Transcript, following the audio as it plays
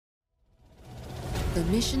The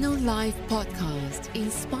Missional Life Podcast,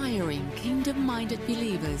 inspiring kingdom-minded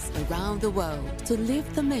believers around the world to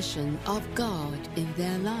live the mission of God in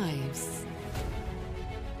their lives.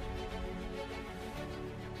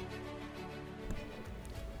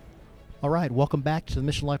 All right, welcome back to the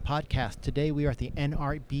Mission Life Podcast. Today we are at the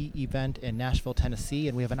NRB event in Nashville, Tennessee,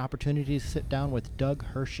 and we have an opportunity to sit down with Doug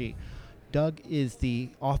Hershey. Doug is the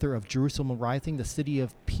author of Jerusalem Rising, the City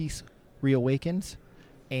of Peace Reawakens,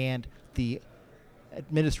 and the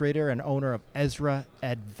administrator and owner of Ezra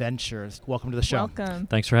Adventures. Welcome to the show. Welcome.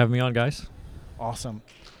 Thanks for having me on, guys. Awesome.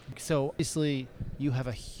 So obviously you have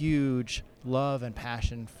a huge love and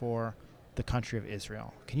passion for the country of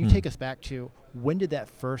Israel. Can you take us back to when did that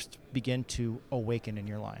first begin to awaken in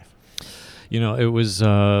your life? You know, it was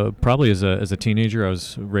probably as a teenager. I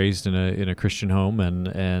was raised in a Christian home,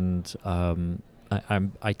 and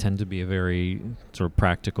I tend to be a very sort of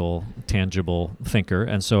practical, tangible thinker,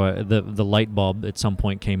 and so the light bulb at some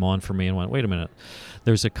point came on for me and went, wait a minute,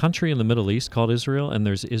 there's a country in the Middle East called Israel, and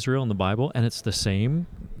there's Israel in the Bible, and it's the same,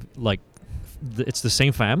 it's the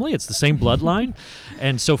same family, it's the same bloodline,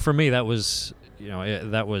 and so for me that was,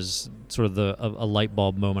 that was sort of a light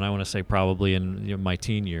bulb moment. I want to say probably in my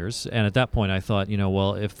teen years, and at that point I thought,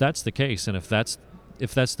 well, if that's the case, and if that's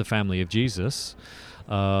the family of Jesus,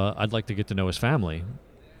 I'd like to get to know his family,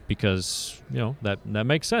 because that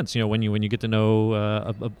makes sense. When you get to know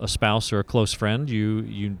a spouse or a close friend,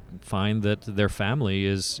 you find that their family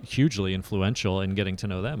is hugely influential in getting to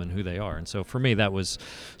know them and who they are. And so for me, that was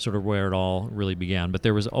sort of where it all really began. But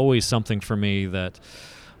there was always something for me that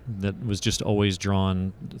was just always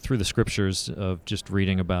drawn through the scriptures of just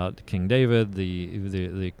reading about King David,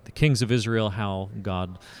 the kings of Israel, how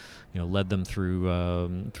God led them through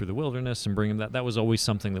the wilderness and bringing that. That was always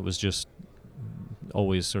something that was just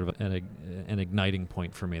always sort of an igniting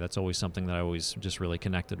point for me. That's always something that I always just really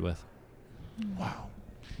connected with. Wow.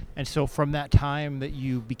 And so from that time that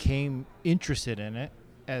you became interested in it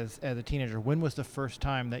as a teenager, when was the first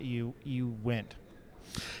time that you went?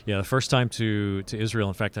 Yeah, the first time to Israel,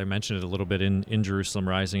 in fact, I mentioned it a little bit in Jerusalem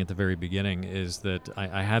Rising at the very beginning, is that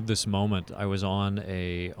I had this moment. I was on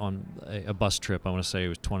a bus trip. I want to say it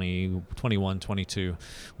was 21, 22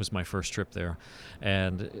 was my first trip there,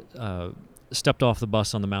 and stepped off the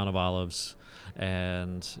bus on the Mount of Olives,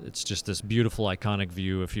 and it's just this beautiful, iconic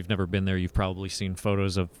view. If you've never been there, you've probably seen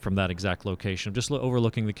photos from that exact location, just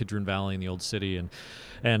overlooking the Kidron Valley and the old city.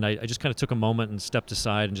 And I just kind of took a moment and stepped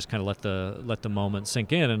aside and just kind of let the moment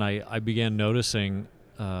sink in. And I began noticing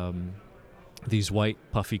these white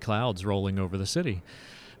puffy clouds rolling over the city.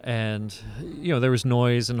 And, there was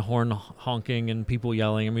noise and horn honking and people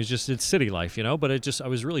yelling. I mean, it's city life, but I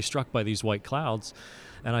was really struck by these white clouds.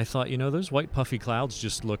 And I thought, those white puffy clouds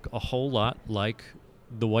just look a whole lot like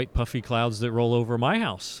the white puffy clouds that roll over my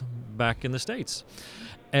house back in the States.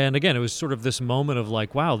 And again, it was sort of this moment of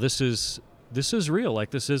like, wow, this is real.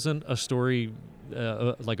 Like, this isn't a story,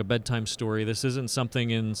 like a bedtime story. This isn't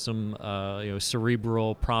something in some,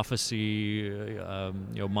 cerebral prophecy,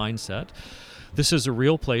 mindset. This is a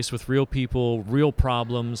real place with real people, real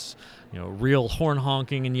problems, real horn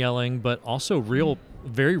honking and yelling, but also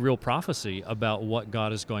very real prophecy about what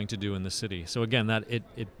God is going to do in the city. So again, that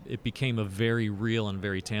it became a very real and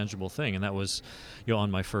very tangible thing, and that was, on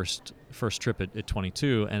my first trip at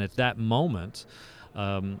 22. And at that moment,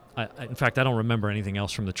 in fact, I don't remember anything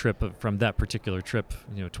else from the trip, from that particular trip,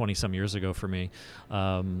 20 some years ago for me.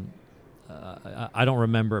 I don't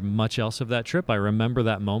remember much else of that trip. I remember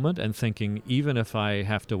that moment and thinking, even if I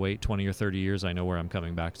have to wait 20 or 30 years, I know where I'm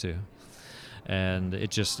coming back to. And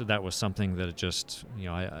that was something that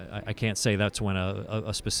I can't say that's when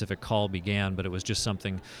a specific call began, but it was just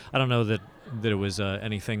something. I don't know that it was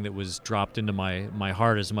anything that was dropped into my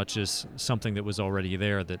heart as much as something that was already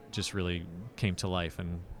there that just really came to life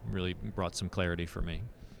and really brought some clarity for me.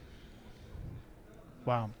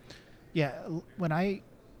 Wow. Yeah, when I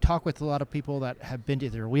talk with a lot of people that have been to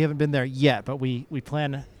Israel, we haven't been there yet, but we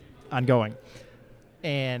plan on going,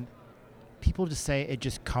 and people just say it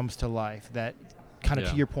just comes to life. That kind of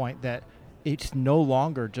to your point, that it's no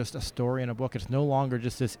longer just a story in a book. It's no longer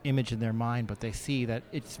just this image in their mind, but they see that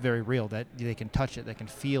it's very real, that they can touch it, they can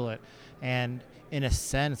feel it. And in a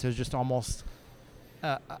sense, there's just almost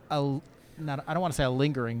I don't want to say a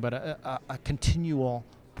lingering, but a continual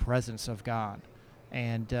presence of God.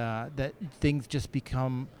 And that things just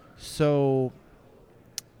become so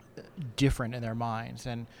different in their minds,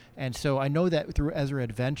 and so I know that through Ezra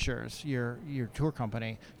Adventures, your tour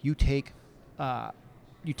company, you take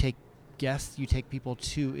guests, you take people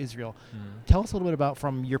to Israel. Tell us a little bit about,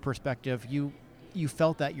 from your perspective, you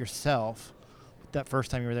felt that yourself, that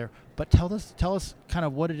first time you were there. But tell us kind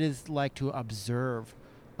of what it is like to observe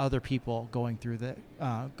other people going through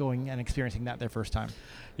going and experiencing that their first time.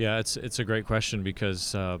 Yeah, it's a great question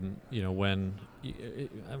because when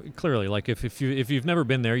clearly, like if you've never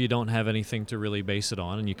been there, you don't have anything to really base it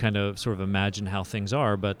on, and you kind of sort of imagine how things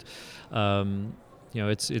are. But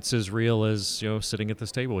it's as real as sitting at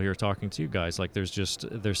this table here talking to you guys. Like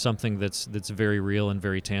there's something that's very real and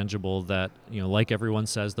very tangible that like everyone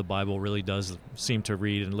says, the Bible really does seem to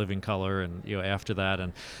read and live in color, and after that,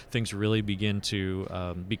 and things really begin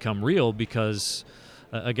to become real because.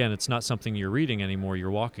 Again, it's not something you're reading anymore.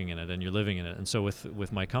 You're walking in it and you're living in it. And so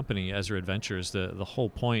with my company, Ezra Adventures, the whole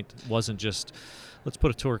point wasn't just let's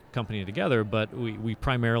put a tour company together, but we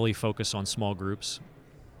primarily focus on small groups.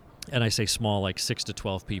 And I say small, like 6 to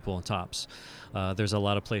 12 people tops. There's a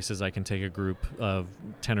lot of places I can take a group of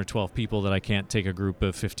 10 or 12 people that I can't take a group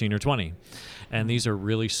of 15 or 20. And these are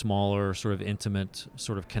really smaller, sort of intimate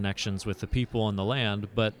sort of connections with the people and the land.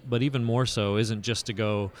 But even more so isn't just to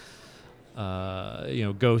go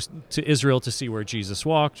to Israel to see where Jesus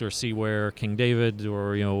walked or see where King David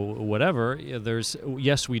or whatever.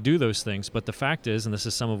 Yes, we do those things, but the fact is, and this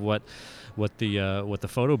is some of what the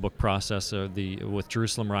photo book process with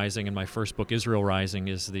Jerusalem Rising and my first book Israel Rising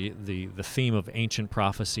is the theme of ancient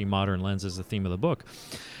prophecy, modern lens is the theme of the book,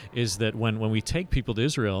 is that when we take people to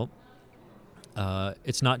Israel.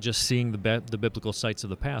 It's not just seeing the biblical sites of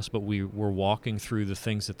the past, but we're walking through the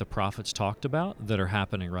things that the prophets talked about that are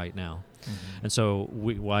happening right now. Mm-hmm. And so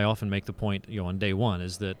I often make the point, on day one,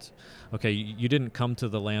 is that, okay, you didn't come to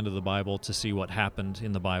the land of the Bible to see what happened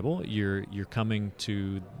in the Bible. You're coming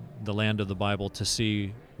to the land of the Bible to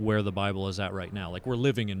see where the Bible is at right now. Like we're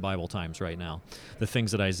living in Bible times right now. The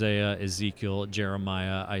things that Isaiah, Ezekiel,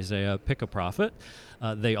 Jeremiah, Isaiah, pick a prophet,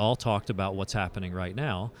 they all talked about what's happening right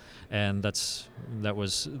now. And that's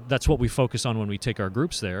what we focus on when we take our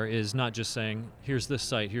groups there, is not just saying, here's this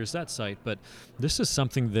site, here's that site, but this is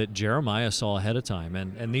something that Jeremiah saw ahead of time.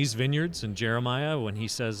 And these vineyards in Jeremiah, when he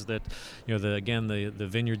says that, the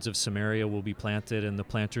vineyards of Samaria will be planted and the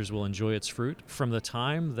planters will enjoy its fruit, from the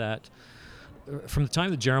time that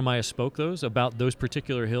Jeremiah spoke about those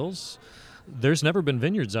particular hills, there's never been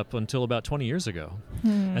vineyards up until about 20 years ago.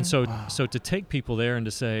 And so to take people there and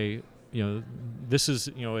to say, this is,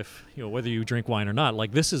 whether you drink wine or not,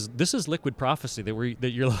 like this is liquid prophecy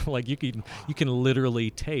that you're like, you can literally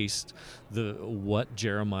taste what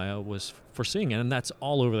Jeremiah was foreseeing, and that's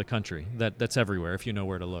all over the country. That's everywhere if you know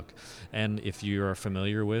where to look, and if you are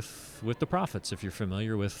familiar with the prophets, if you're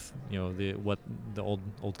familiar with what the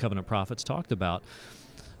old covenant prophets talked about,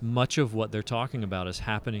 much of what they're talking about is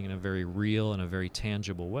happening in a very real and a very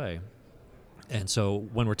tangible way. And so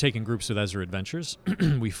when we're taking groups with Ezra Adventures,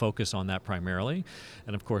 we focus on that primarily.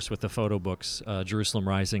 And of course, with the photo books, Jerusalem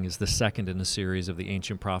Rising is the second in a series of the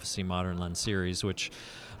Ancient Prophecy, Modern Lens series, which,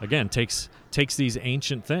 again, takes these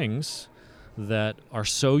ancient things that are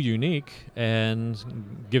so unique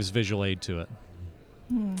and gives visual aid to it.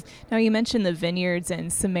 Now, you mentioned the vineyards in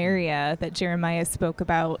Samaria that Jeremiah spoke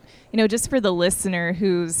about. Just for the listener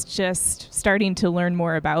who's just starting to learn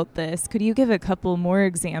more about this, could you give a couple more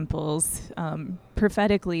examples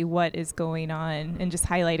prophetically what is going on and just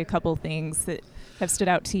highlight a couple things that have stood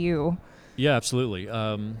out to you? Yeah, absolutely.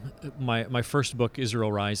 My first book,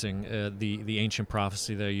 Israel Rising, the ancient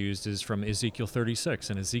prophecy that I used is from Ezekiel 36,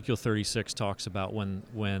 and Ezekiel 36 talks about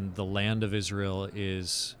when the land of Israel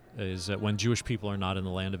is when Jewish people are not in the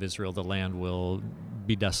land of Israel, the land will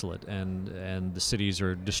be desolate and the cities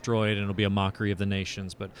are destroyed and it'll be a mockery of the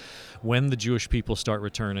nations. But when the Jewish people start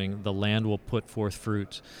returning, the land will put forth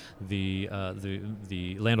fruit. The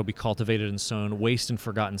land will be cultivated and sown. Waste and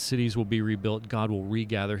forgotten cities will be rebuilt. God will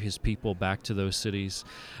regather his people back to those cities,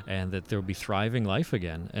 and that there will be thriving life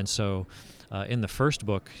again. And so in the first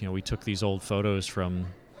book, we took these old photos from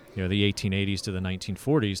the 1880s to the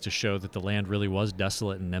 1940s to show that the land really was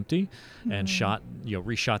desolate and empty, and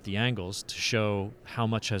reshot the angles to show how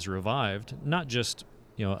much has revived, not just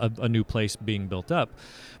a new place being built up,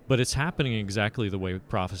 but it's happening exactly the way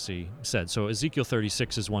prophecy said. So Ezekiel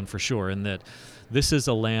 36 is one for sure, in that this is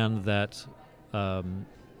a land that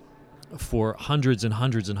for hundreds and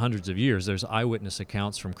hundreds and hundreds of years, there's eyewitness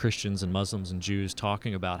accounts from Christians and Muslims and Jews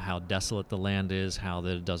talking about how desolate the land is, how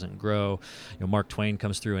that it doesn't grow. Mark Twain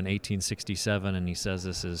comes through in 1867 and he says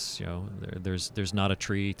this is, there's not a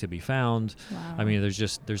tree to be found. Wow. I mean,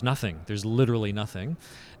 there's nothing. There's literally nothing.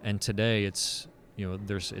 And today it's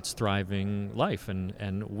thriving life,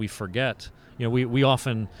 and we forget. We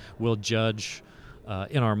often will judge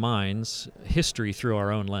in our minds history through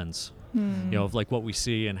our own lens. Of like what we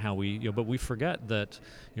see and how we, but we forget that,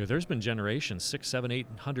 there's been generations, 600, 700,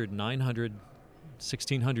 800, 900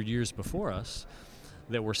 1,600 years before us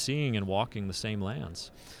that were seeing and walking the same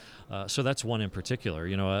lands. So that's one in particular.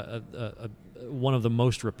 One of the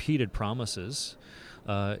most repeated promises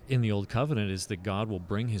in the Old Covenant is that God will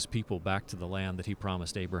bring his people back to the land that he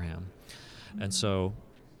promised Abraham. And so,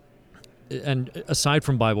 and aside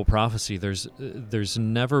from Bible prophecy, there's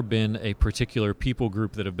never been a particular people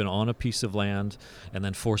group that have been on a piece of land and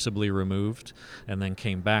then forcibly removed and then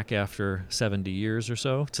came back after 70 years or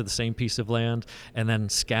so to the same piece of land and then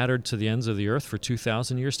scattered to the ends of the earth for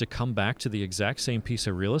 2,000 years to come back to the exact same piece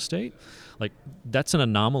of real estate. Like, that's an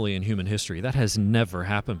anomaly in human history. That has never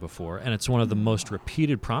happened before, and it's one of the most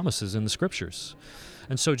repeated promises in the scriptures.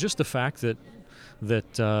 And so just the fact that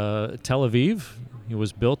Tel Aviv, it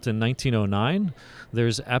was built in 1909.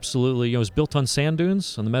 There's absolutely, it was built on sand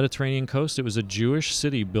dunes on the Mediterranean coast. It was a Jewish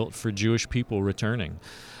city built for Jewish people returning.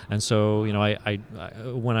 And so, I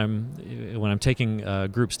when I'm taking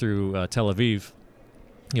groups through Tel Aviv,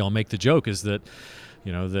 I'll make the joke is that,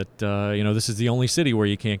 this is the only city where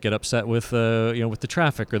you can't get upset with, with the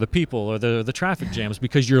traffic or the people or the traffic jams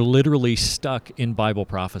because you're literally stuck in Bible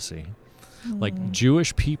prophecy. Like,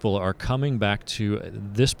 Jewish people are coming back to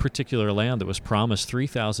this particular land that was promised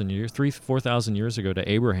 4,000 years ago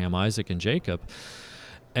to Abraham, Isaac, and Jacob.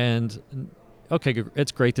 And, okay,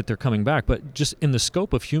 it's great that they're coming back, but just in the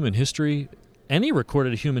scope of human history, any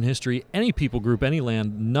recorded human history, any people group, any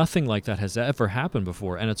land, nothing like that has ever happened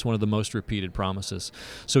before, and it's one of the most repeated promises.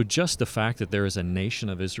 So just the fact that there is a nation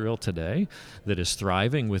of Israel today that is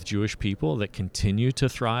thriving with Jewish people, that continue to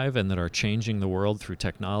thrive and that are changing the world through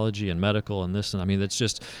technology and medical and this, and I mean,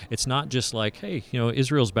 it's not just like, hey,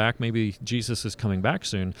 Israel's back, maybe Jesus is coming back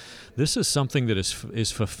soon. This is something that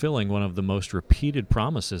is fulfilling one of the most repeated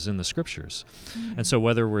promises in the scriptures. Mm-hmm. And so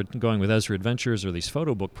whether we're going with Ezra Adventures or these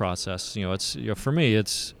photo book process, it's, for me,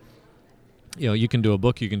 it's, you can do a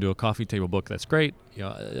book, you can do a coffee table book, that's great.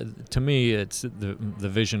 To me, it's the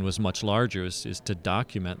vision was much larger, is to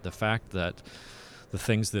document the fact that the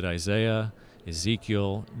things that Isaiah,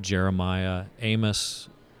 Ezekiel, Jeremiah, Amos,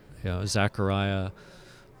 Zechariah,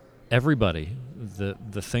 everybody,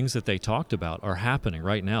 the things that they talked about are happening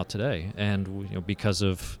right now today. And because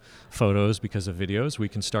of photos, because of videos, we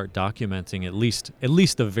can start documenting at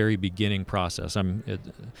least the very beginning process. I'm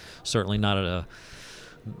certainly not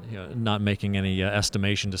not making any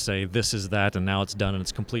estimation to say this is that and now it's done and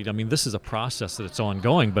it's complete. I mean, this is a process that it's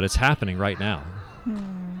ongoing, but it's happening right now.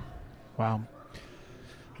 Wow.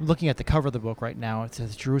 I'm looking at the cover of the book right now. It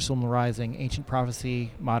says Jerusalem Rising, Ancient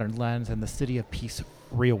Prophecy, Modern Lens, and the City of Peace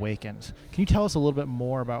Reawakens. Can you tell us a little bit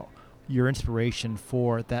more about your inspiration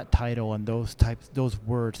for that title and those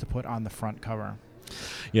words to put on the front cover?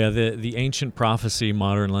 Yeah, the Ancient Prophecy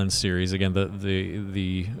Modern Lens series. Again,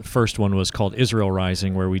 the first one was called Israel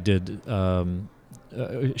Rising, where we did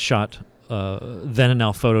shot then and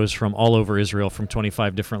now photos from all over Israel from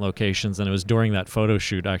 25 different locations. And it was during that photo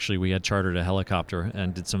shoot, actually, we had chartered a helicopter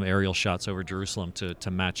and did some aerial shots over Jerusalem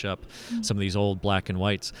to match up some of these old black and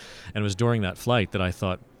whites. And it was during that flight that I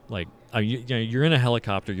thought, like, you're in a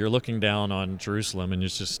helicopter, you're looking down on Jerusalem, and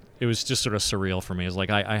it was just sort of surreal for me. It's like,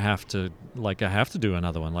 I have to do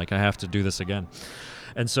another one. Like, I have to do this again.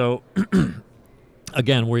 And so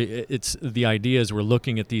again, the idea is we're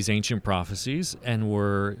looking at these ancient prophecies and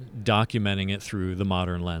we're documenting it through the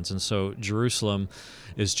modern lens. And so Jerusalem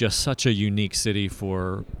is just such a unique city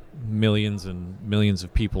for millions and millions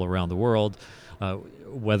of people around the world,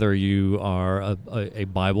 whether you are a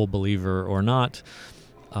Bible believer or not.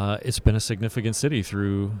 It's been a significant city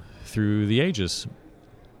through the ages.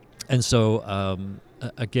 And so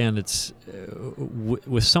again, it's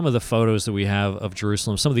with some of the photos that we have of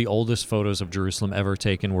Jerusalem, some of the oldest photos of Jerusalem ever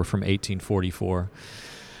taken were from 1844.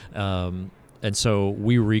 And so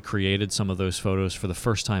we recreated some of those photos for the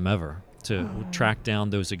first time ever to track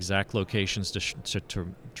down those exact locations to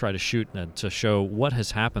try to shoot and to show what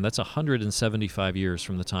has happened. That's 175 years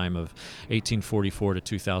from the time of 1844 to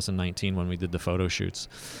 2019 when we did the photo shoots.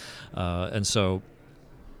 And so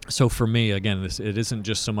for me, again, it isn't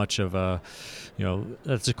just so much of a,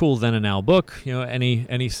 that's a cool then and now book.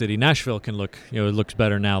 Any city, Nashville can look, it looks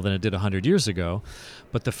better now than it did 100 years ago.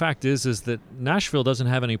 But the fact is that Nashville doesn't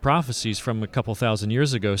have any prophecies from a couple thousand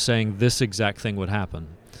years ago saying this exact thing would happen.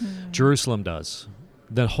 Jerusalem does.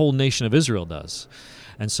 The whole nation of Israel does.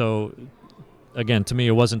 And so, again, to me,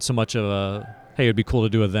 it wasn't so much of a, hey, it'd be cool to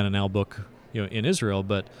do a then and now book, in Israel,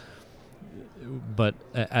 but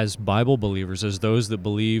as Bible believers, as those that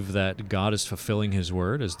believe that God is fulfilling His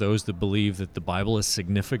word, as those that believe that the Bible is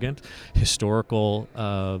significant historical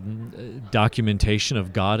documentation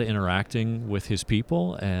of God interacting with His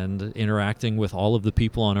people and interacting with all of the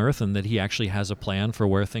people on earth, and that He actually has a plan for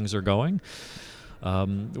where things are going,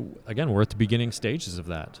 again, we're at the beginning stages of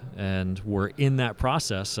that, and we're in that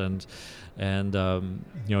process, and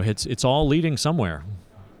it's all leading somewhere.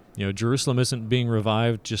 Jerusalem isn't being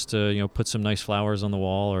revived just to put some nice flowers on the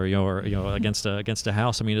wall or against a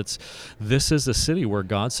house. I mean, this is a city where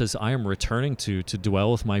God says, I am returning to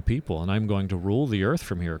dwell with my people, and I'm going to rule the earth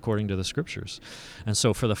from here according to the scriptures. And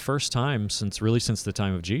so for the first time since the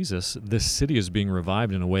time of Jesus, this city is being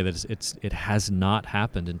revived in a way that it has not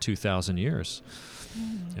happened in 2,000 years.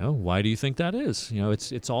 Why do you think that is?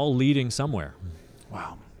 It's all leading somewhere.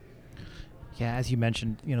 Wow. Yeah, as you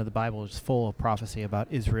mentioned, the Bible is full of prophecy about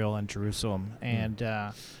Israel and Jerusalem, and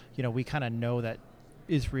we kind of know that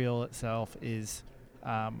Israel itself is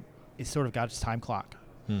sort of God's time clock.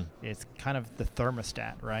 It's kind of the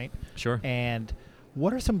thermostat, right? Sure. And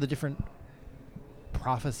what are some of the different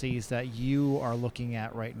prophecies that you are looking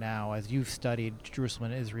at right now as you've studied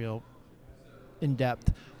Jerusalem and Israel in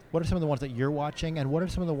depth? What are some of the ones that you're watching, and what are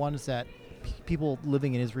some of the ones that people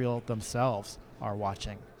living in Israel themselves are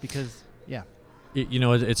watching? Because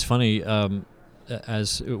it's funny.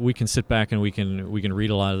 As we can sit back and we can read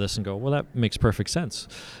a lot of this and go, well, that makes perfect sense.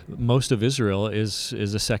 Most of Israel is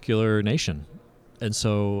a secular nation, and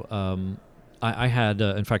so I had,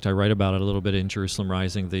 in fact, I write about it a little bit in Jerusalem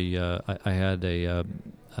Rising. I had a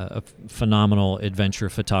phenomenal adventure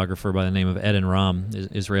photographer by the name of Eden Ram,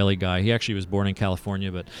 Israeli guy. He actually was born in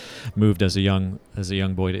California, but moved as a young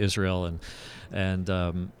boy to Israel,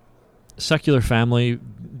 and secular family,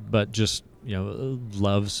 but just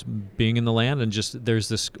loves being in the land. And just there's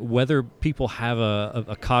this, whether people have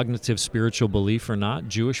a cognitive spiritual belief or not,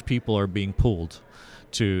 Jewish people are being pulled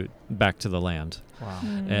back to the land. Wow.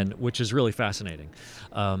 And which is really fascinating.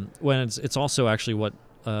 When it's also actually what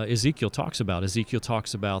Ezekiel talks about. Ezekiel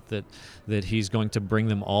talks about that he's going to bring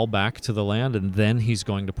them all back to the land, and then he's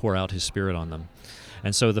going to pour out his Spirit on them.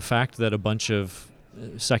 And so the fact that a bunch of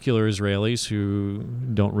secular Israelis who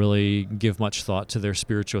don't really give much thought to their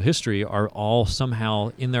spiritual history are all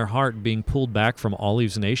somehow in their heart being pulled back from all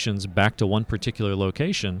these nations back to one particular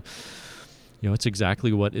location, it's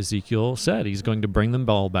exactly what Ezekiel said. He's going to bring them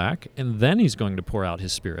all back, and then he's going to pour out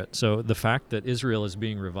his Spirit. So the fact that Israel is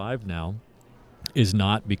being revived now is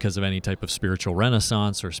not because of any type of spiritual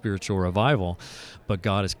renaissance or spiritual revival, but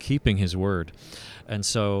God is keeping his word. And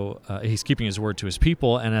so he's keeping his word to his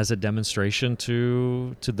people, and as a demonstration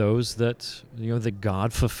to those that, that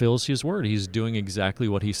God fulfills his word. He's doing exactly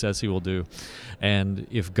what he says he will do. And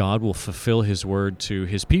if God will fulfill his word to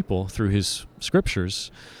his people through his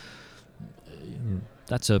scriptures,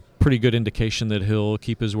 that's a pretty good indication that he'll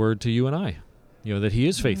keep his word to you and I, that he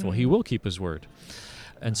is faithful. He will keep his word.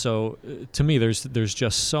 And so, to me, there's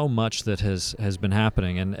just so much that has been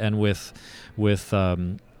happening, and with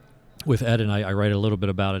Ed and I write a little bit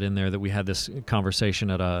about it in there, that we had this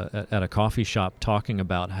conversation at a coffee shop talking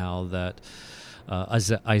about how that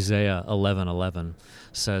Isaiah 11:11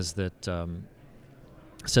 says that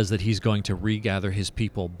he's going to regather his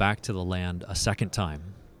people back to the land a second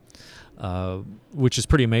time. Which is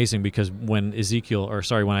pretty amazing, because when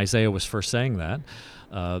Isaiah was first saying that,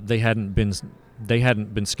 they hadn't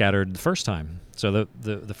been scattered the first time. So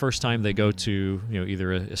the first time they go to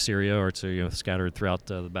either Assyria or to scattered throughout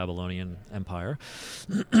the Babylonian Empire,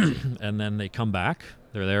 and then they come back.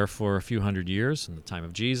 They're there for a few hundred years in the time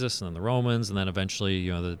of Jesus, and then the Romans, and then eventually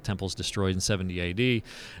the temple's destroyed in 70 A.D.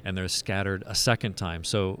 and they're scattered a second time.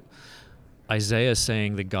 So Isaiah is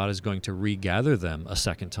saying that God is going to regather them a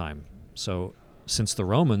second time. So since the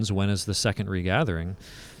Romans, when is the second regathering?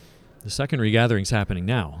 The second regathering is happening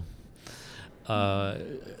now.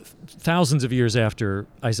 Thousands of years after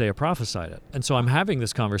Isaiah prophesied it. And so I'm having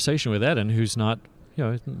this conversation with Eden, who's not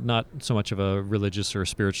so much of a religious or a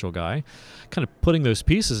spiritual guy, kind of putting those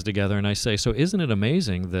pieces together, and I say, so isn't it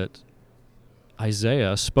amazing that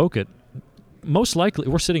Isaiah spoke it? Most likely,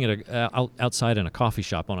 we're sitting outside in a coffee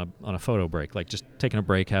shop on a photo break, like just taking a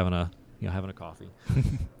break, having a coffee.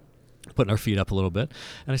 Putting our feet up a little bit.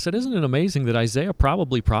 And I said, isn't it amazing that Isaiah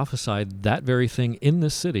probably prophesied that very thing in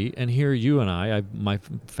this city, and here you and I my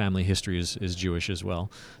family history is Jewish as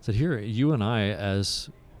well, said here you and I as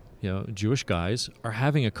Jewish guys are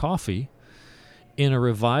having a coffee in a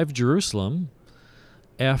revived Jerusalem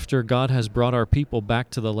after God has brought our people back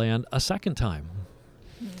to the land a second time.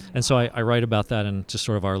 And so I write about that in just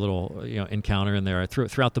sort of our little encounter in there.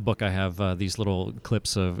 Throughout the book, I have these little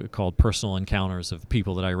clips called personal encounters of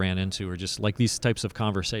people that I ran into, or just like these types of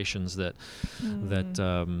conversations that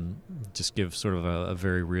just give sort of a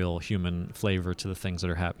very real human flavor to the things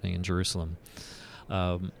that are happening in Jerusalem.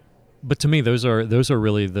 But to me, those are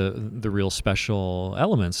really the real special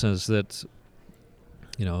elements, is that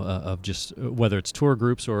of just whether it's tour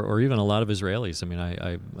groups or even a lot of Israelis. I mean,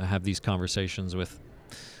 I have these conversations with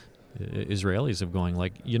Israelis of going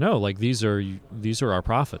like, these are our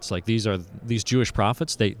prophets. Like these Jewish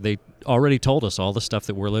prophets. They already told us all the stuff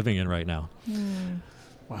that we're living in right now.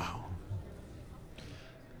 Wow.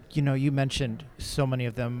 You mentioned so many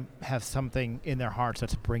of them have something in their hearts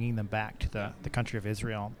that's bringing them back to the country of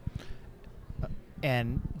Israel.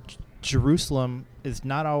 And Jerusalem is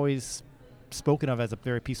not always spoken of as a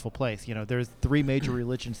very peaceful place. There's 3 major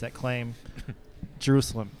religions that claim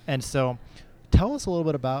Jerusalem. And so tell us a little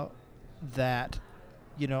bit about that.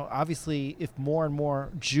 Obviously, if more and more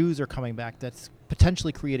Jews are coming back, that's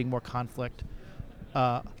potentially creating more conflict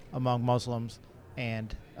among Muslims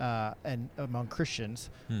and among Christians.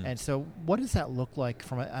 And so what does that look like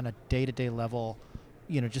on a day-to-day level,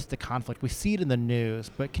 just the conflict? We see it in the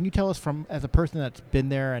news, but can you tell us as a person that's been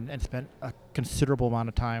there and spent a considerable amount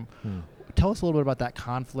of time, tell us a little bit about that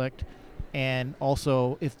conflict, and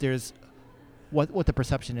also if there's what the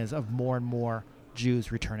perception is of more and more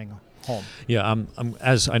Jews returning home. Yeah,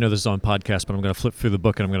 as I know this is on podcast, but I'm going to flip through the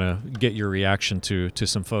book and I'm going to get your reaction to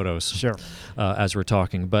some photos. Sure. As we're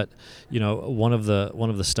talking, but one of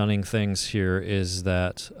the stunning things here is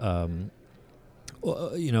that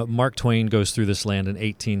Mark Twain goes through this land in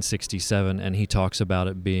 1867, and he talks about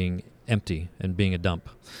it being empty and being a dump.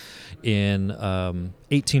 In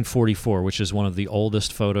 1844, which is one of the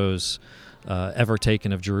oldest photos ever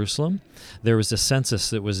taken of Jerusalem, there was a census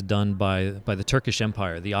that was done by the Turkish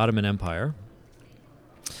Empire, the Ottoman Empire,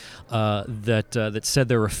 that said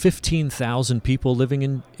there were 15,000 people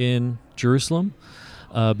living in Jerusalem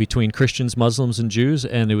between Christians, Muslims, and Jews,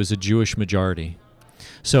 and it was a Jewish majority.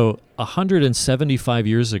 So 175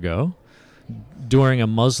 years ago, during a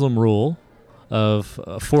Muslim rule of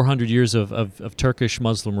 400 years of Turkish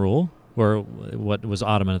Muslim rule, or what was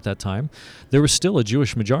Ottoman at that time, there was still a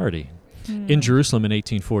Jewish majority in Jerusalem in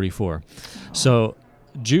 1844. So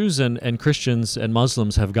Jews and Christians and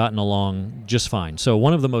Muslims have gotten along just fine. So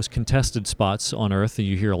one of the most contested spots on earth that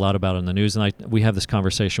you hear a lot about in the news, and we have this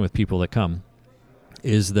conversation with people that come,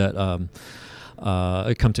 is that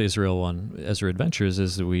come to Israel on Ezra Adventures,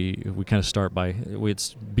 is we kind of start by,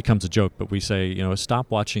 it becomes a joke, but we say,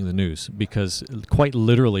 stop watching the news, because quite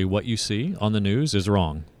literally what you see on the news is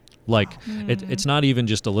wrong. Like, it's not even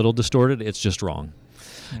just a little distorted, it's just wrong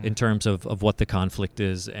in terms of what the conflict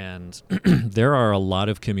is. And there are a lot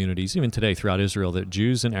of communities, even today throughout Israel, that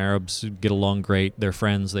Jews and Arabs get along great. They're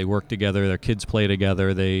friends, they work together, their kids play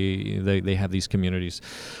together, they have these communities.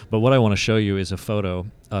 But what I want to show you is a photo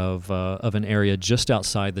of an area just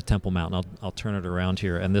outside the Temple Mount. And I'll turn it around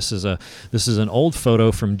here. And this is an old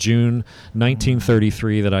photo from June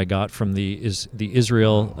 1933 that I got from the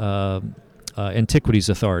Israel Antiquities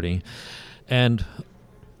Authority. And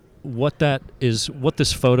what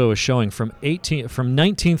this photo is showing from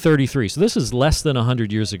 1933. So this is less than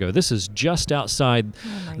 100 years ago. This is just outside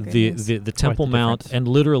the Temple Mount, and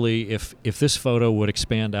literally, if this photo would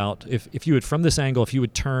expand out, if you would, from this angle, if you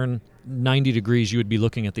would turn 90 degrees, you would be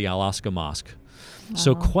looking at the Al-Aqsa Mosque. Wow.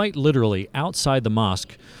 So quite literally, outside the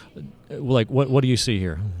mosque, like what do you see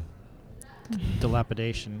here?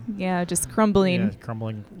 Dilapidation. Yeah, just crumbling. Yeah,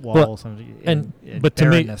 crumbling walls and but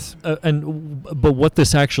barrenness. But what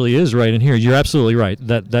this actually is right in here, you're absolutely right.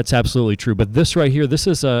 That's absolutely true. But this right here, this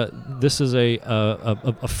is a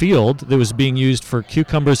field that was being used for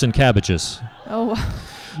cucumbers and cabbages. Oh.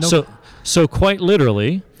 So quite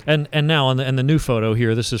literally, and now on the new photo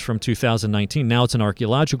here, this is from 2019. Now it's an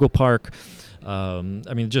archaeological park.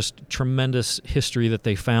 Just tremendous history that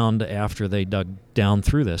they found after they dug down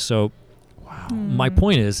through this. So. Wow. My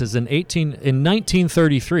point is in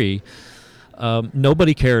 1933,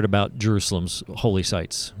 nobody cared about Jerusalem's holy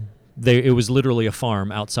sites. It was literally a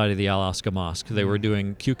farm outside of the Al-Aqsa Mosque. They were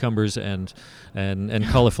doing cucumbers and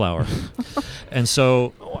cauliflower, and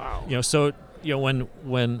so when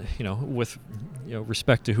with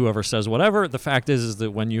respect to whoever says whatever, the fact is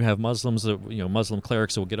that when you have Muslims, Muslim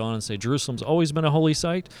clerics will get on and say Jerusalem's always been a holy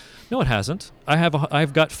site. No, it hasn't.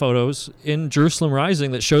 I've got photos in Jerusalem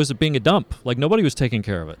Rising that shows it being a dump. Like, nobody was taking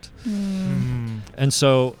care of it. And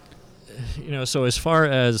so, so as far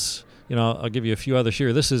as I'll give you a few others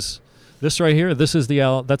here. This right here. This is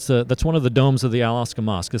that's one of the domes of the Al-Aqsa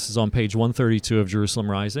Mosque. This is on page 132 of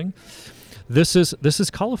Jerusalem Rising. This is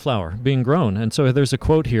cauliflower being grown, and so there's a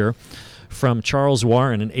quote here from Charles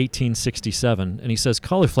Warren in 1867, and he says,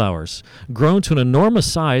 "Cauliflowers, grown to an enormous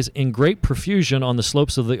size in great profusion on the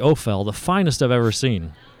slopes of the Ophel, the finest I've ever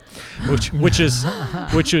seen." Which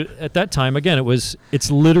at that time, again,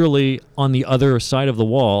 it's literally on the other side of the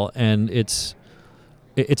wall, and it's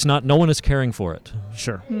it's not. No one is caring for it.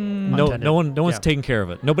 Sure. No one's taking care of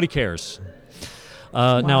it. Nobody cares.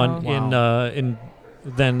 Now in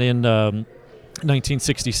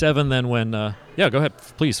 1967, then when go ahead,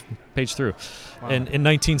 please page through. Wow. And in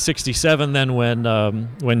 1967, then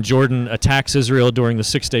when Jordan attacks Israel during the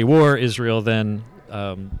 6-Day War, Israel then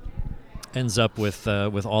ends up with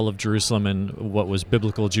all of Jerusalem and what was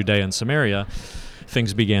biblical Judea and Samaria.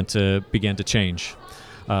 Things began to change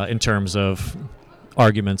in terms of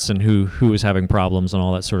arguments and who was having problems and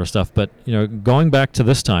all that sort of stuff. But going back to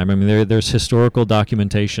this time, I mean, there's historical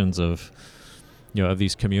documentations of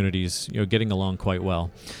these communities getting along quite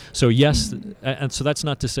well. So yes, and so that's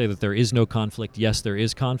not to say that there is no conflict. Yes, there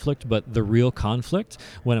is conflict, but the real conflict,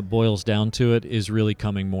 when it boils down to it, is really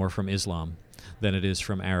coming more from Islam than it is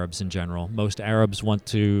from Arabs in general. Most Arabs want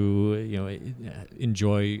to,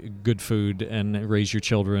 enjoy good food and raise your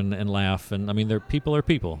children and laugh. And I mean, people are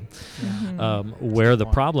people. Where the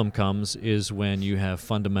problem comes is when you have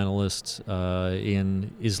fundamentalists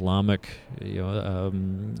in Islamic,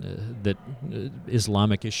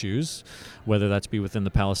 Islamic issues, whether that's be within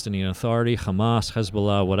the Palestinian Authority, Hamas,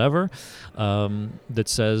 Hezbollah, whatever, that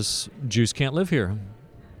says Jews can't live here.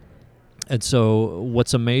 And so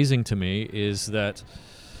what's amazing to me is that,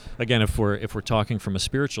 again, if we're talking from a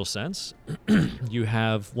spiritual sense, you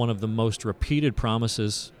have one of the most repeated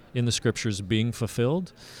promises in the scriptures being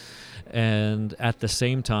fulfilled, and at the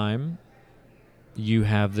same time, you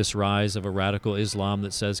have this rise of a radical Islam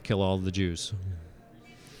that says kill all the Jews.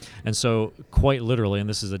 And so quite literally, and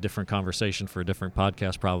this is a different conversation for a different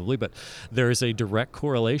podcast probably, but there is a direct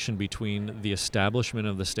correlation between the establishment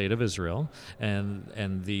of the State of Israel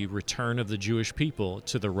and the return of the Jewish people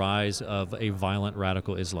to the rise of a violent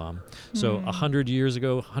radical Islam. So 100 years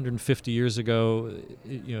ago, 150 years ago,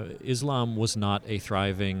 Islam was not a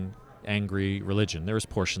thriving, angry religion. There was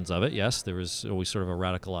portions of it, yes. There was always sort of a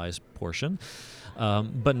radicalized portion,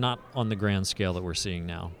 but not on the grand scale that we're seeing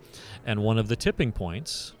now. And one of the tipping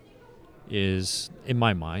points is, in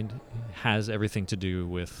my mind, has everything to do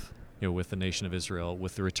with the nation of Israel,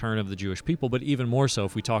 with the return of the Jewish people, but even more so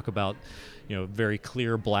if we talk about very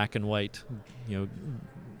clear black and white,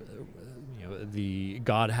 the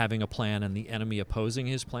God having a plan and the enemy opposing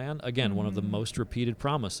his plan. Again, one of the most repeated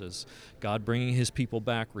promises, God bringing his people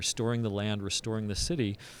back, restoring the land, restoring the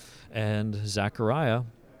city. And Zechariah,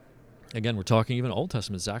 again, we're talking even Old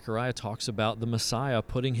Testament. Zechariah talks about the Messiah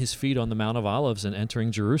putting his feet on the Mount of Olives and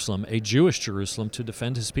entering Jerusalem, a Jewish Jerusalem, to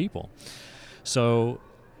defend his people. So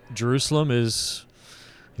Jerusalem is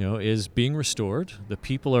being restored. The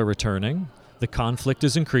people are returning. The conflict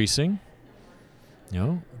is increasing.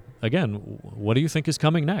 Again, what do you think is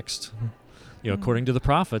coming next? According to the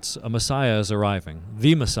prophets, a Messiah is arriving.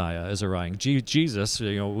 The Messiah is arriving. Jesus,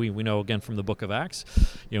 we know again from the book of Acts,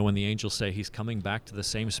 when the angels say he's coming back to the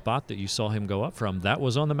same spot that you saw him go up from, that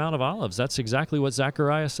was on the Mount of Olives. That's exactly what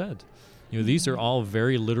Zechariah said. These are all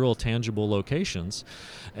very literal, tangible locations.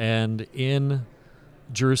 And in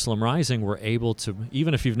Jerusalem Rising, we're able to,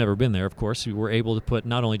 even if you've never been there, of course, we're able to put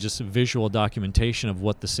not only just visual documentation of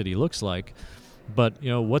what the city looks like, but,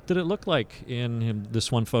 what did it look like in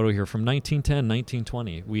this one photo here from 1910,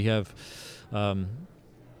 1920? We have,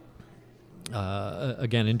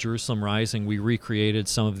 again, in Jerusalem Rising, we recreated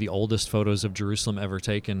some of the oldest photos of Jerusalem ever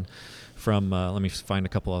taken from, let me find a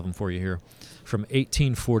couple of them for you here, from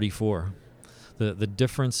 1844. The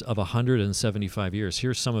difference of 175 years.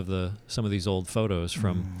 Here's some of these old photos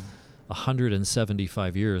from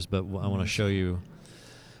 175 years, but I want to show you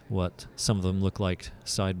what some of them look like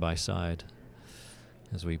side by side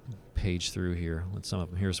as we page through here. With some of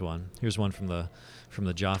them. Here's one. Here's one from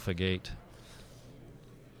the Jaffa Gate.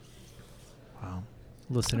 Wow,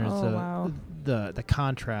 listeners, the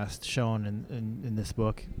contrast shown in this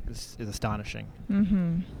book is astonishing.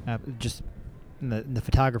 Just the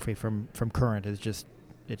photography from current is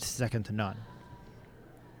it's second to none.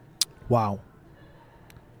 Wow.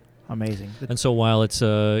 Amazing. And so while it's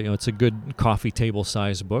a good coffee table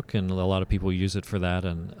size book, and a lot of people use it for that,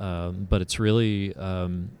 and but it's really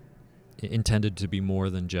intended to be more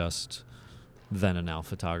than just then and now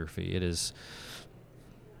photography. It is,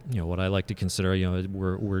 what I like to consider.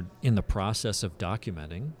 We're in the process of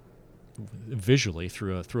documenting visually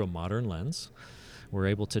through a modern lens. We're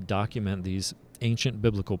able to document these ancient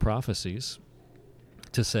biblical prophecies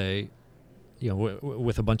to say,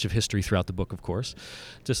 with a bunch of history throughout the book, of course,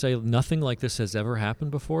 to say nothing like this has ever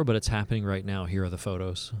happened before, but it's happening right now. Here are the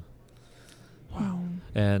photos. Wow.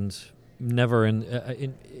 And never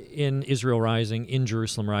in Israel Rising, in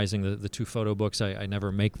Jerusalem Rising, the two photo books, I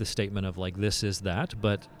never make the statement of like this is that,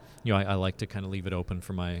 but I like to kind of leave it open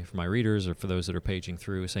for my readers or for those that are paging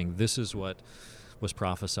through, saying this is what was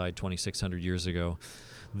prophesied 2,600 years ago.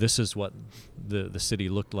 This is what the city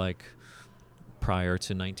looked like prior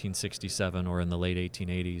to 1967 or in the late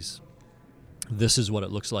 1880s. This is what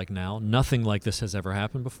it looks like now. Nothing like this has ever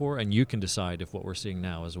happened before, and you can decide if what we're seeing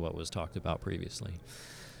now is what was talked about previously.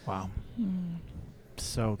 Wow.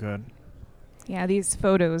 So good. Yeah, these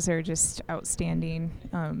photos are just outstanding.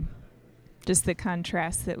 Just the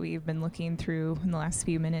contrast that we've been looking through in the last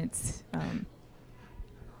few minutes.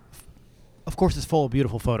 Of course, it's full of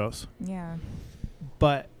beautiful photos. Yeah.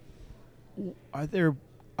 But are there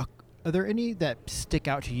any that stick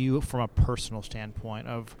out to you from a personal standpoint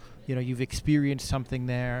of, you've experienced something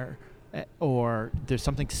there, or there's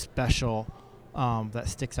something special that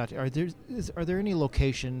sticks out to you? Are there any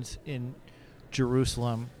locations in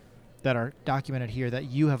Jerusalem that are documented here that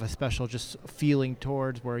you have a special just feeling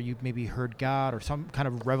towards, where you maybe heard God or some kind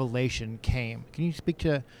of revelation came? Can you speak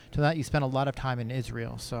to that? You spent a lot of time in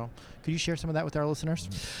Israel, so could you share some of that with our listeners?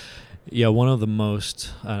 Yeah, one of the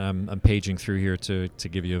most, I'm paging through here to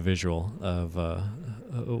give you a visual of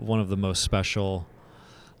one of the most special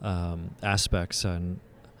aspects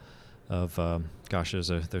of gosh,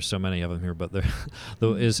 there's so many of them here, but there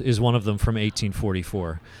is one of them from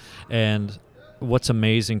 1844. And what's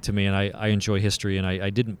amazing to me, and I enjoy history, and I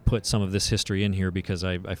didn't put some of this history in here because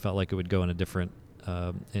I felt like it would go in a different,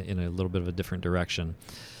 in a little bit of a different direction.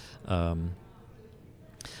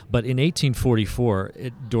 But in 1844,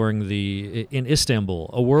 in Istanbul,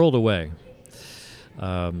 a world away,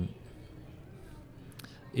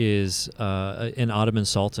 is an Ottoman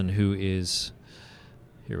Sultan who is,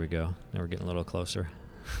 here we go, now we're getting a little closer.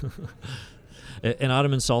 An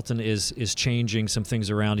Ottoman Sultan is changing some things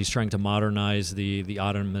around. He's trying to modernize the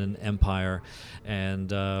Ottoman Empire,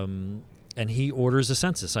 and he orders a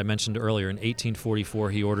census. I mentioned earlier, in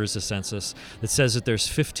 1844, he orders a census that says that there's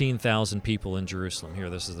 15,000 people in Jerusalem. Here,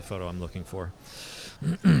 this is the photo I'm looking for.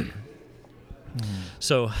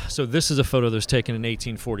 So this is a photo that was taken in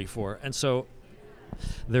 1844, and so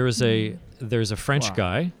there's a French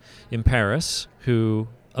guy in Paris who,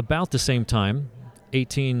 about the same time,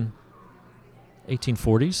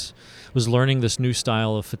 1840s, was learning this new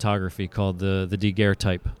style of photography called the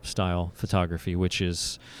daguerreotype style photography, which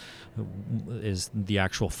is the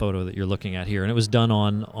actual photo that you're looking at here, and it was done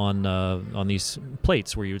on these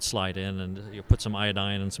plates where you would slide in and put some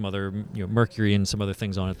iodine and some other mercury and some other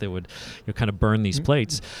things on it that would kind of burn these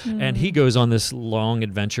plates. And he goes on this long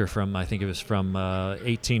adventure from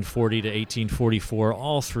 1840 to 1844,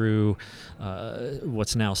 all through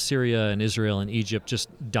what's now Syria and Israel and Egypt, just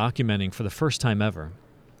documenting for the first time ever.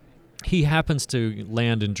 He happens to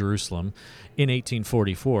land in Jerusalem in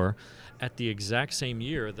 1844. At the exact same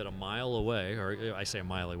year that a mile away, or I say a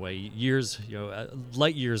mile away, years,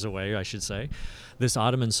 light years away, I should say, this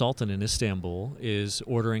Ottoman Sultan in Istanbul is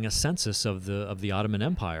ordering a census of the Ottoman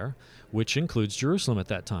Empire, which includes Jerusalem at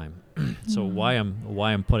that time. So why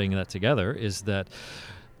I'm putting that together is that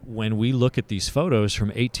when we look at these photos from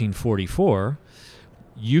 1844,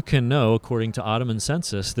 you can know, according to Ottoman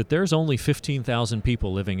census, that there's only 15,000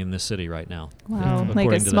 people living in this city right now. Wow,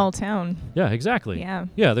 like a small town. Yeah, exactly. Yeah.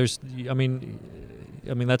 Yeah,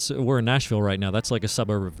 we're in Nashville right now. That's like a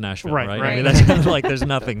suburb of Nashville, right? Right. I mean, that's kind of like there's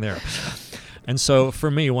nothing there. And so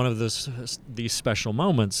for me, one of these special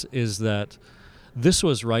moments is that this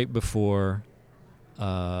was right before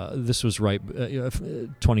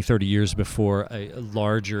 20, 30 years before a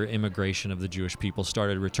larger immigration of the Jewish people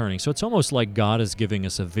started returning. So it's almost like God is giving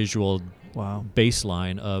us a visual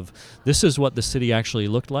baseline of this is what the city actually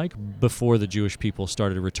looked like before the Jewish people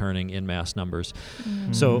started returning in mass numbers.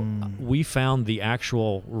 So we found the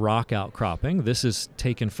actual rock outcropping. This is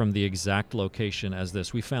taken from the exact location as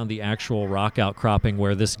this. We found the actual rock outcropping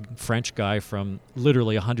where this French guy from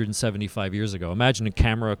literally 175 years ago, imagine the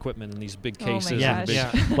camera equipment in these big cases. Oh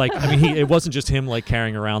my gosh. It wasn't just him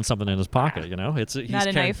carrying around something in his pocket, he's not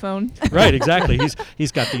an iPhone. Right, exactly.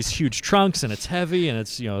 He's got these huge trunks, and it's heavy, and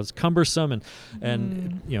it's cumbersome,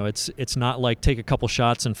 and it's not like take a couple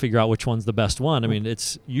shots and figure out which one's the best one. I mean,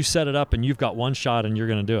 it's you set it up and you've got one shot and you're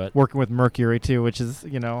going to do it. Working with mercury too, which is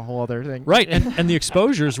a whole other thing. Right, and the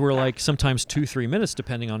exposures were like sometimes 2-3 minutes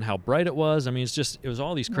depending on how bright it was. I mean, it was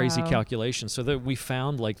all these crazy calculations, so that we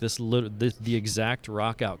found like the exact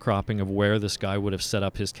rock outcropping of where this guy would have set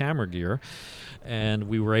up his camera gear, and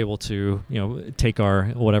we were able to take our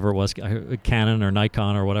whatever it was, Canon or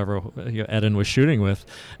Nikon or whatever Eden was shooting with,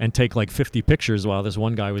 and take like 50 pictures while this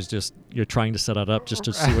one guy was just trying to set it up just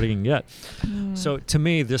to see what he can get. So to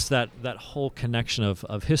me, that whole connection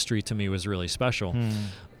of history to me was really special.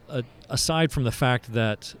 Aside from the fact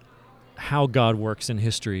that how God works in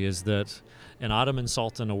history is that an Ottoman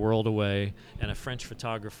Sultan a world away and a French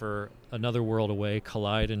photographer another world away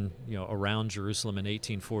collide around Jerusalem in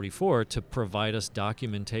 1844 to provide us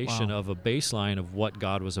documentation of a baseline of what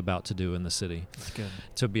God was about to do in the city. That's good.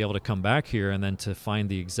 To be able to come back here and then to find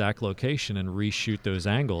the exact location and reshoot those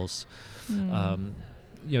angles.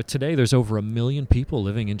 Today there's over 1 million people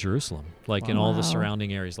living in Jerusalem, like in all the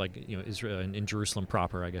surrounding areas, like Israel and in Jerusalem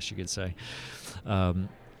proper, I guess you could say.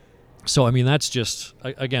 So, I mean, that's just,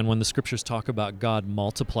 again, when the scriptures talk about God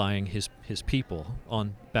multiplying his people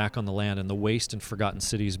back on the land and the waste and forgotten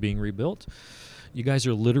cities being rebuilt, you guys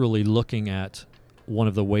are literally looking at one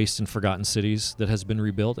of the waste and forgotten cities that has been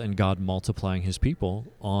rebuilt and God multiplying his people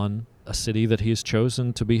on a city that he has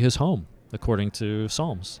chosen to be his home, according to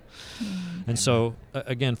Psalms. And so,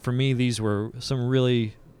 again, for me, these were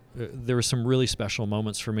there were some really special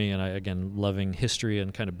moments for me, and I, again, loving history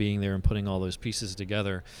and kind of being there and putting all those pieces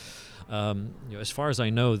together. As far as I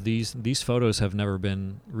know, these photos have never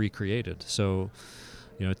been recreated. So,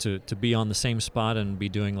 to be on the same spot and be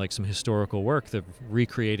doing like some historical work,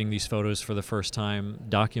 recreating these photos for the first time,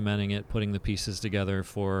 documenting it, putting the pieces together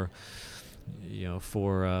for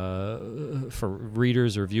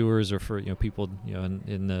readers or viewers or for people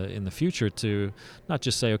in the future to not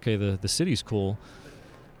just say, okay, the city's cool,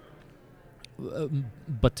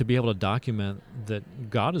 but to be able to document that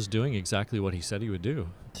God is doing exactly what he said he would do.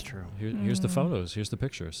 It's true. Here's the photos. Here's the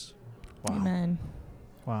pictures. Wow. Amen.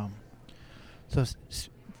 Wow. So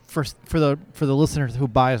for the listeners who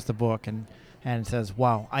buys the book and says,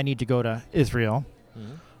 wow, I need to go to Israel,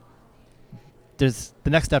 the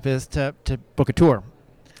next step is to book a tour.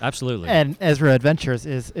 Absolutely. And Ezra Adventures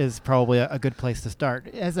is probably a good place to start.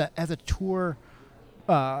 As a tour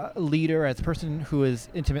leader, as a person who is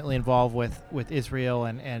intimately involved with Israel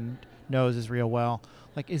and knows Israel well,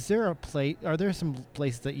 like, are there some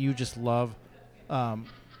places that you just love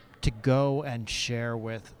to go and share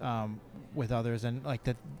with others, and like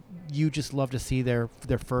that you just love to see their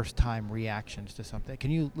first time reactions to something?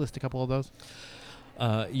 Can you list a couple of those?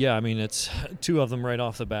 Yeah, I mean, it's two of them right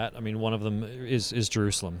off the bat. I mean, one of them is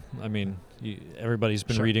Jerusalem. I mean, everybody's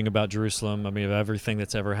been reading about Jerusalem. I mean, of everything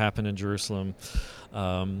that's ever happened in Jerusalem.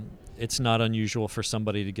 It's not unusual for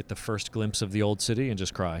somebody to get the first glimpse of the old city and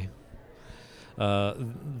just cry.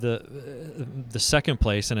 The second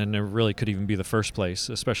place, and it really could even be the first place,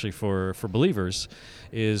 especially for believers,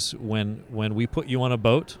 is when we put you on a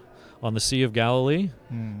boat on the Sea of Galilee,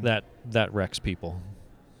 that wrecks people.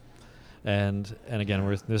 And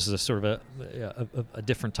again, this is a sort of a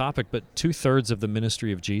different topic, but 2/3 of the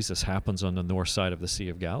ministry of Jesus happens on the north side of the Sea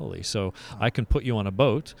of Galilee. So I can put you on a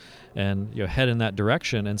boat and head in that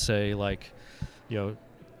direction and say, like,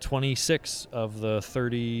 26 of the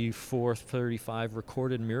 34, 35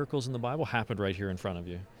 recorded miracles in the Bible happened right here in front of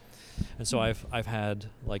you. And so I've had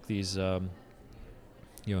like these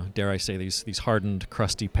dare I say, these hardened,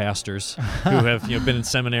 crusty pastors who have been in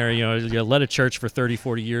seminary, led a church for 30,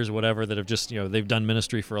 40 years or whatever, that have just they've done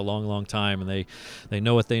ministry for a long, long time, and they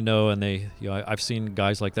know what they know, and I've seen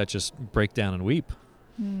guys like that just break down and weep,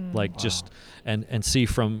 just and see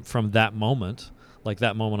from that moment. Like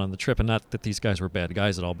that moment on the trip, and not that these guys were bad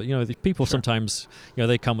guys at all, but the people sometimes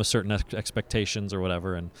they come with certain expectations or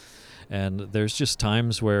whatever, and there's just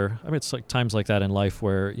times where it's like times like that in life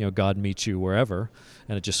where God meets you wherever,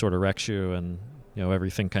 and it just sort of wrecks you, and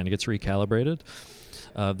everything kind of gets recalibrated.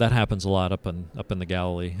 That happens a lot up in the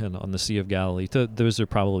Galilee and on the Sea of Galilee. Those are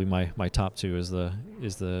probably my top two. Is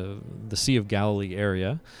the Sea of Galilee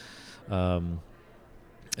area, and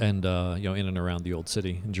in and around the old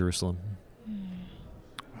city in Jerusalem.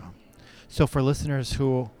 So for listeners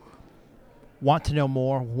who want to know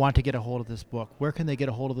more, want to get a hold of this book, where can they get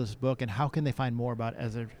a hold of this book, and how can they find more about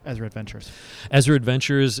Ezra Adventures? Ezra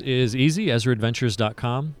Adventures is easy,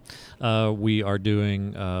 EzraAdventures.com. We are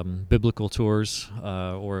doing biblical tours,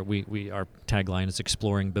 or our tagline is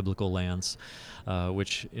Exploring Biblical Lands,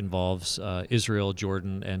 which involves Israel,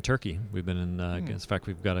 Jordan, and Turkey. We've been in fact,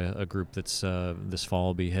 we've got a group that's this fall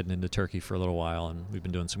will be heading into Turkey for a little while, and we've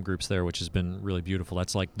been doing some groups there, which has been really beautiful.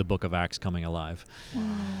 That's like the book of Acts coming alive.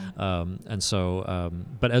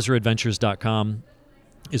 But EzraAdventures.com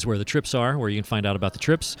is where the trips are, where you can find out about the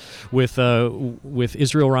trips. With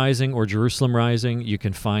Israel Rising or Jerusalem Rising, you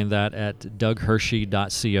can find that at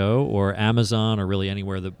doughershey.co or Amazon, or really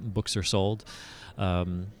anywhere the books are sold.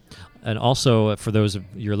 And also, for those of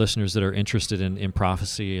your listeners that are interested in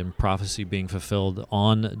prophecy and prophecy being fulfilled,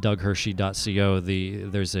 on doughershey.co,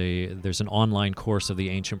 there's an online course of the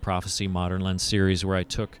Ancient Prophecy Modern Lens series where I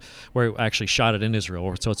actually shot it in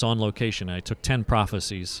Israel. So it's on location. I took 10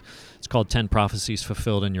 prophecies. It's called 10 Prophecies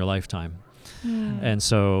Fulfilled in Your Lifetime. And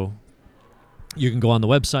so you can go on the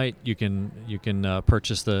website. You can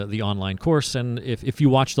purchase the online course, and if you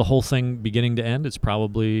watch the whole thing beginning to end, it's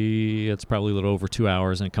probably a little over 2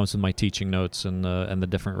 hours, and it comes with my teaching notes and the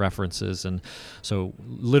different references. And so,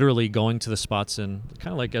 literally going to the spots, in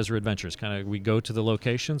kind of like Ezra Adventures. Kind of, we go to the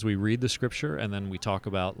locations, we read the scripture, and then we talk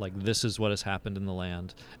about, like, this is what has happened in the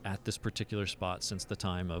land at this particular spot since the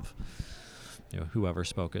time of whoever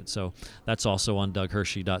spoke it. So that's also on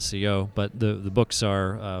doughershey.co. But the books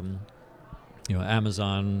are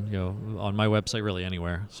Amazon, on my website, really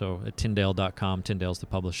anywhere. So at Tyndale.com, Tyndale's the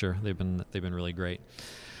publisher. They've been really great,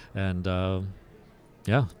 and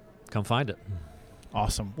come find it.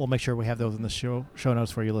 Awesome. We'll make sure we have those in the show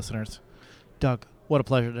notes for you listeners. Doug, what a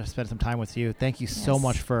pleasure to spend some time with you. Thank you so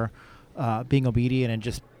much for being obedient and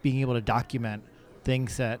just being able to document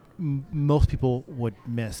things that most people would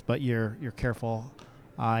miss, but your careful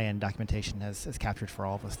eye and documentation has captured for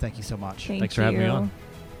all of us. Thank you so much. Thanks for having me on.